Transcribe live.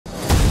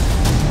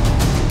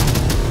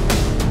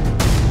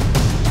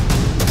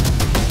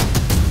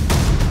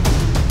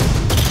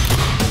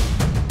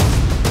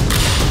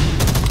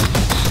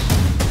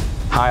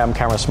Hi, I'm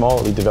Cameron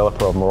Small, lead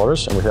developer of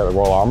Marauders, and we're here at the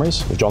Royal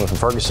Armouries with Jonathan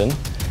Ferguson.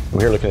 And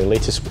we're here looking at the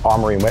latest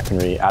armoury and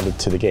weaponry added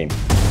to the game.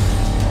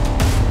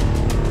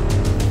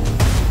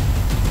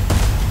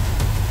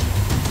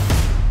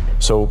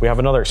 So we have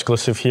another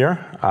exclusive here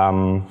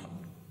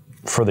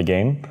for the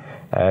game.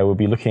 We'll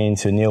be looking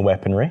into nail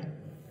weaponry.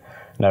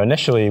 Now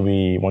initially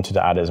we wanted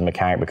to add it as a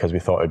mechanic because we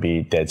thought it would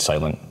be dead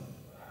silent.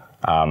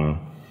 Now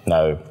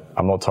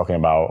I'm not talking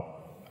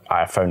about,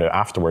 I found out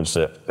afterwards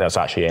that that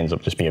actually ends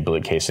up just being a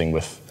bullet casing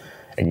with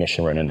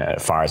ignition running and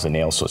it fires the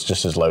nail, so it's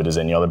just as loud as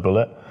any other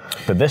bullet.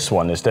 But this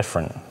one is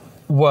different.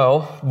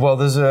 Well,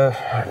 there's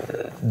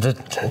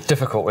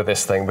difficult with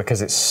this thing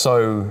because it's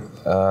so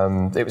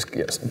it was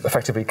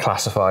effectively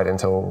classified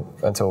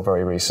until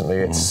very recently.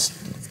 It's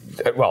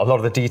well, a lot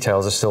of the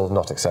details are still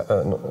not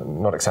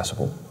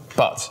accessible.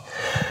 But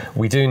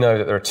we do know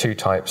that there are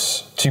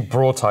two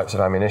broad types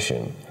of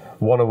ammunition.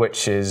 One of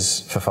which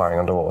is for firing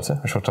underwater,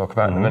 which we'll talk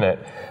about in a minute.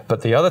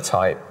 But the other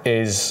type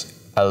is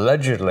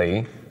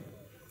allegedly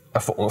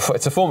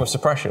it's a form of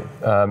suppression,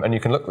 and you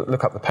can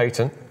look up the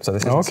patent. So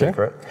this isn't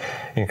secret.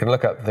 You can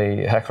look up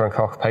the Heckler &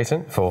 Koch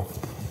patent for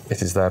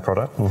it is their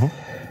product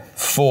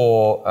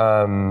for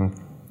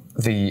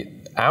the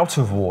out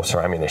of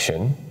water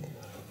ammunition,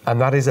 and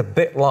that is a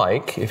bit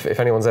like if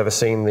anyone's ever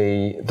seen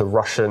the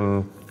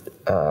Russian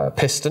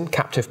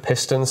captive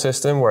piston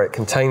system, where it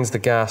contains the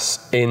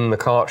gas in the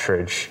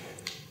cartridge.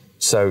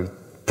 So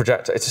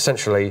it's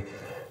essentially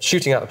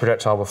shooting out the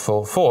projectile with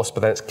full force, but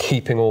then it's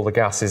keeping all the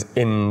gases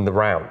in the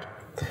round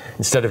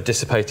instead of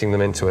dissipating them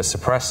into a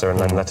suppressor and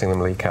then letting them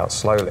leak out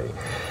slowly.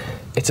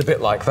 It's a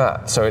bit like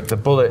that. So the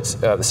bullet,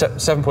 the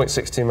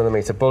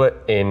 7.62mm bullet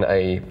in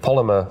a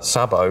polymer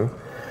sabot,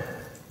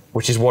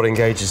 which is what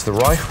engages the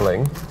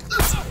rifling,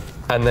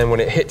 and then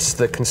when it hits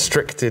the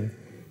constricted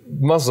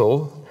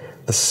muzzle,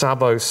 the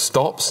sabot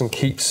stops and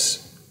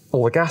keeps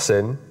all the gas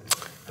in,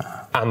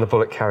 and the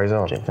bullet carries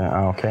on.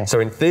 Okay. So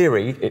in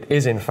theory, it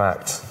is in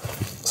fact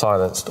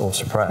silenced or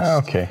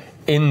suppressed. Okay.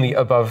 In the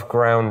above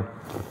ground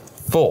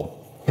form,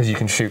 because you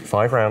can shoot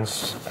 5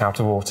 rounds out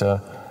of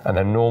water and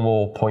then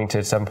normal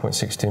pointed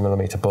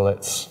 7.62mm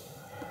bullets.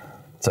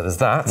 So there's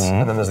that,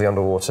 and then there's the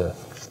underwater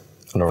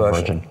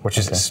version, which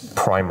is its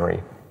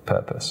primary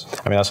purpose.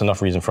 I mean, that's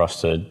enough reason for us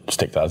to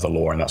stick that as the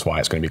lore, and that's why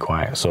it's going to be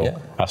quiet. So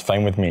that's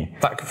fine with me.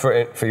 That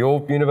for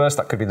your universe,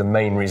 that could be the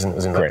main reason it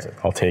was invented.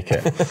 Great, I'll take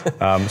it.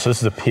 So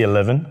this is a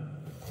P11.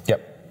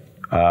 Yep.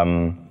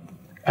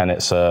 And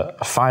it's a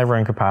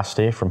 5-round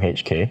capacity from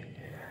HK.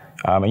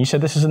 And you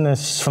said this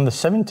is from the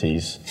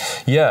 70s?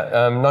 Yeah,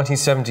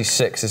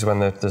 1976 is when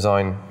the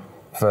design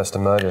first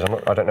emerges.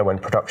 I don't know when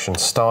production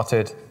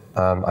started.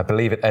 I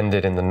believe it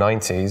ended in the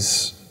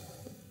 90s.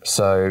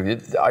 So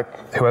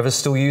whoever's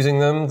still using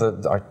them,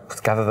 I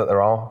gather that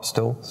there are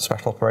still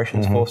special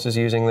operations forces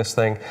using this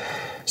thing.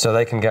 So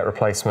they can get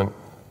replacement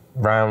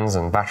rounds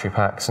and battery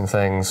packs and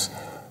things,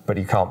 but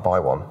you can't buy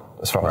one,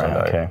 as far as I know.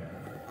 Okay.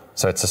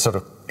 So it's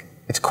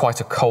it's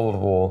quite a Cold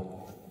War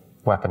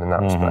weapon in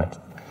that respect.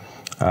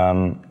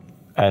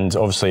 And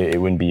obviously it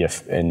wouldn't be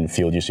in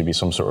field use, it would be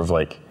some sort of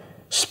like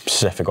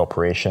specific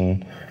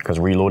operation, because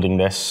reloading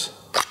this,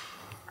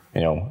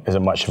 is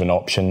it much of an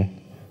option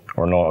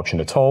or no option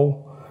at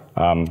all?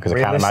 Because I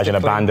can't imagine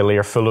a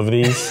bandolier full of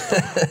these.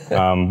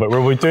 But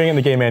we're doing it in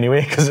the game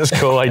anyway, because it's a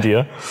cool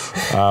idea.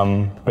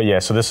 But yeah,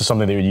 so this is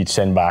something that you'd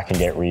send back and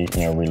get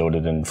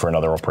reloaded, and for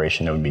another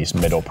operation, it would be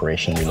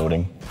mid-operation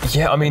reloading.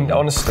 Yeah, I mean,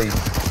 honestly,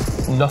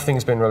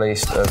 nothing's been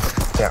released of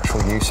the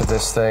actual use of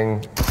this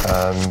thing.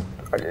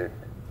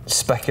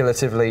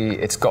 Speculatively,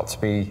 it's got to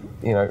be,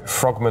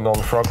 frogman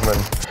on frogman,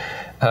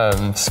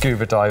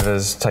 scuba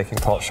divers taking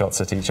pot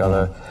shots at each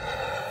other.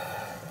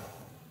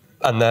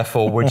 And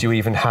therefore, would you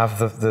even have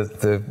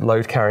the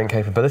load carrying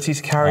capability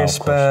to carry a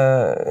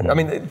spare? I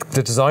mean,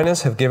 the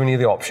designers have given you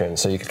the option,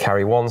 so you could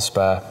carry one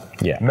spare.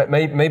 Yeah.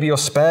 Maybe your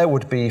spare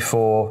would be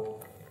for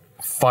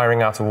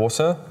firing out of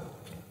water,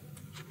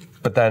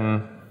 but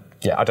then,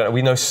 I don't know.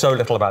 We know so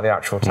little about the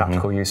actual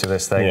tactical use of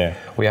this thing. Yeah.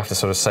 We have to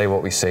sort of say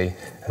what we see,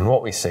 and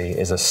what we see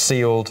is a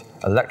sealed,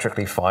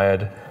 electrically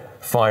fired,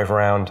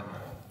 5-round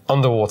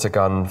underwater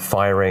gun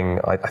firing.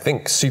 I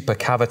think super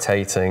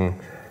cavitating.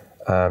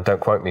 Don't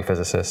quote me,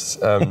 physicists.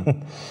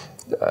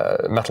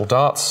 Metal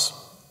darts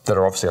that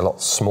are obviously a lot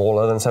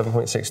smaller than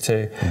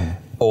 7.62,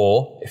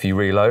 or if you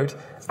reload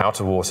out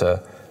of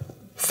water,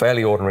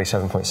 fairly ordinary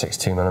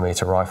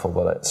 7.62mm rifle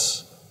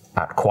bullets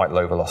at quite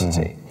low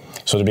velocity.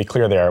 So to be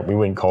clear there, we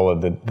wouldn't call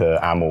it the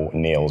ammo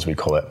nails, we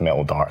call it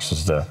metal darts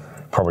is the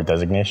proper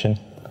designation.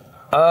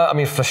 I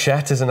mean,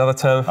 flechette is another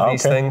term for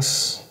these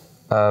things.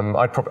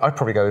 I'd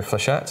probably go with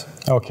flechette.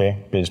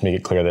 Okay, but just make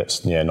it clear that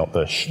it's not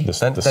the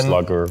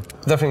slug or...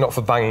 Definitely not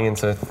for banging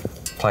into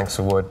planks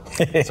of wood.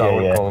 So I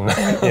wouldn't call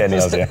them.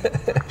 Nails,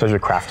 Especially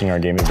with crafting our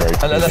game is very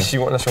confusing. Unless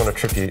you want to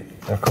tribute,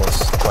 of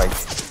course, the Quake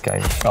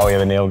game. Oh yeah,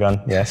 the nail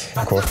gun, yes,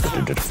 of course.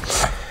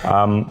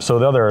 So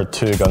the other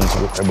 2 guns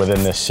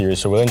within this series,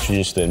 so we'll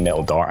introduce the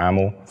metal dart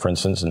ammo, for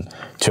instance, and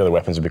 2 other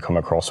weapons that we come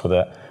across with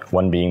it.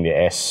 One being the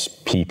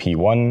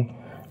SPP-1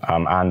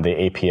 and the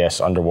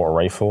APS underwater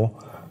rifle.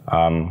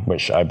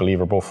 which I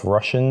believe are both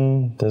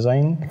Russian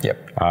design.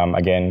 Yep.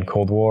 Again,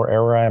 Cold War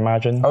era, I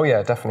imagine. Oh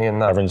yeah, definitely in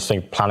that. Everyone's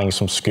planning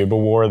some scuba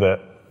war that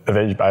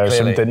I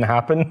assume didn't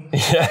happen.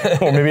 Yeah.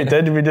 Or maybe it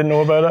did, we didn't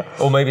know about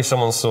it. Or maybe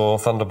someone saw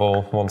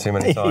Thunderball one too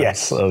many times.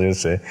 Yes, I was going to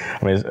say.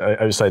 I mean,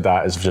 outside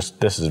that,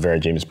 this is very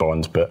James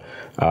Bond, but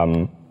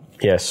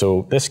yeah,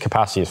 so this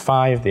capacity is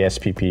 5, the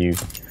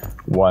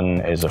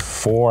SPP1 is a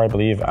 4, I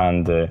believe,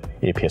 and the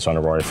APS on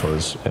Aurora rifle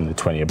is in the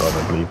 20 above,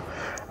 I believe.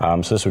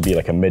 So this would be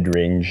like a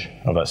mid-range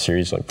of that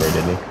series, like very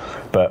deadly.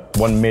 But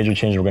one major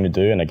change we're going to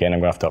do, and again,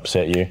 I'm going to have to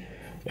upset you,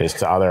 is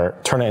to either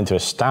turn it into a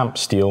stamped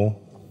steel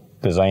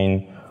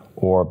design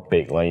or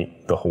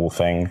bakelite the whole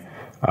thing,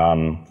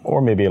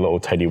 or maybe a little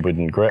tiny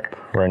wooden grip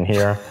around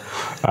here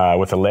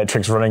with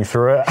electrics running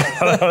through it.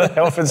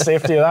 Health and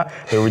safety of that.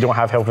 But we don't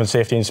have health and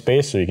safety in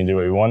space, so you can do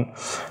what you want.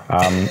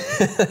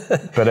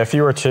 But if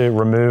you were to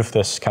remove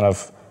this kind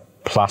of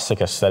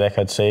plastic aesthetic,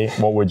 I'd say,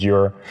 what would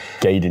your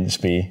guidance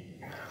be?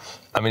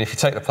 I mean, if you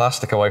take the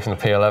plastic away from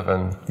the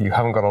P11, you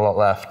haven't got a lot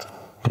left.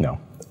 No,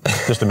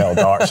 just the metal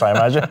darts, I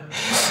imagine.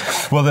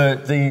 Well,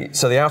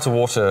 so the outer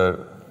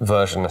water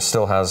version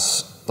still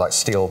has like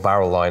steel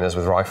barrel liners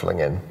with rifling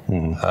in.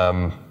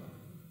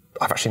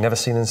 I've actually never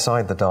seen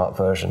inside the dart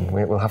version.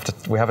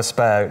 We have a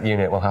spare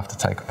unit we'll have to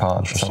take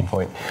apart at some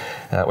point.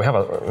 We might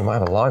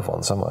have a live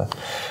one somewhere.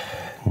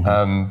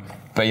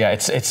 But yeah,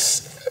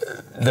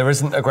 there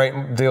isn't a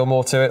great deal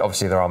more to it.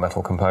 Obviously, there are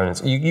metal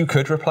components. You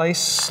could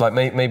replace, like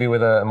maybe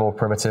with a more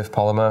primitive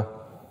polymer,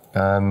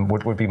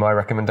 would be my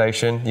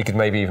recommendation. You could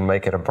maybe even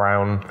make it a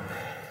brown,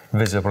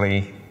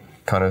 visibly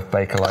kind of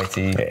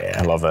Bakelite-y.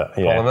 Yeah, I love it.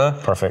 Yeah,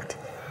 polymer. Perfect.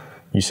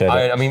 You said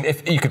it. I mean,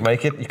 if you could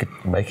make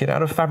it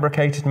out of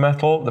fabricated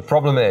metal. The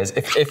problem is,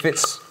 if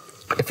it's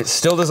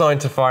still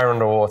designed to fire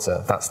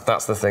underwater,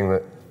 that's the thing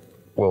that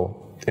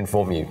will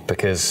inform you,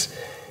 because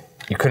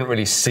you couldn't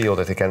really seal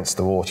it against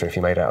the water if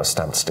you made it out of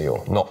stamped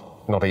steel.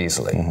 Not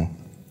easily.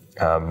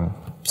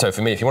 So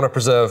for me, if you want to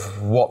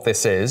preserve what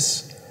this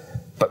is,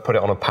 but put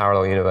it on a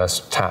parallel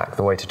universe tack,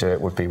 the way to do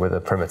it would be with a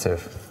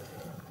primitive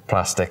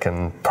plastic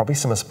and probably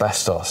some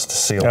asbestos to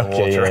seal the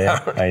water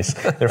out. Nice.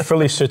 They're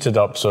fully suited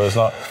up, so it's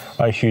not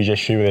a huge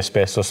issue with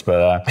asbestos,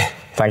 but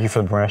thank you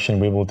for the permission.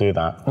 We will do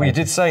that. Well, you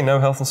did say no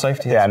health and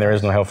safety. Yeah, and there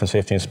is no health and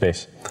safety in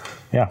space.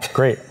 Yeah,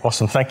 great.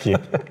 Awesome. Thank you.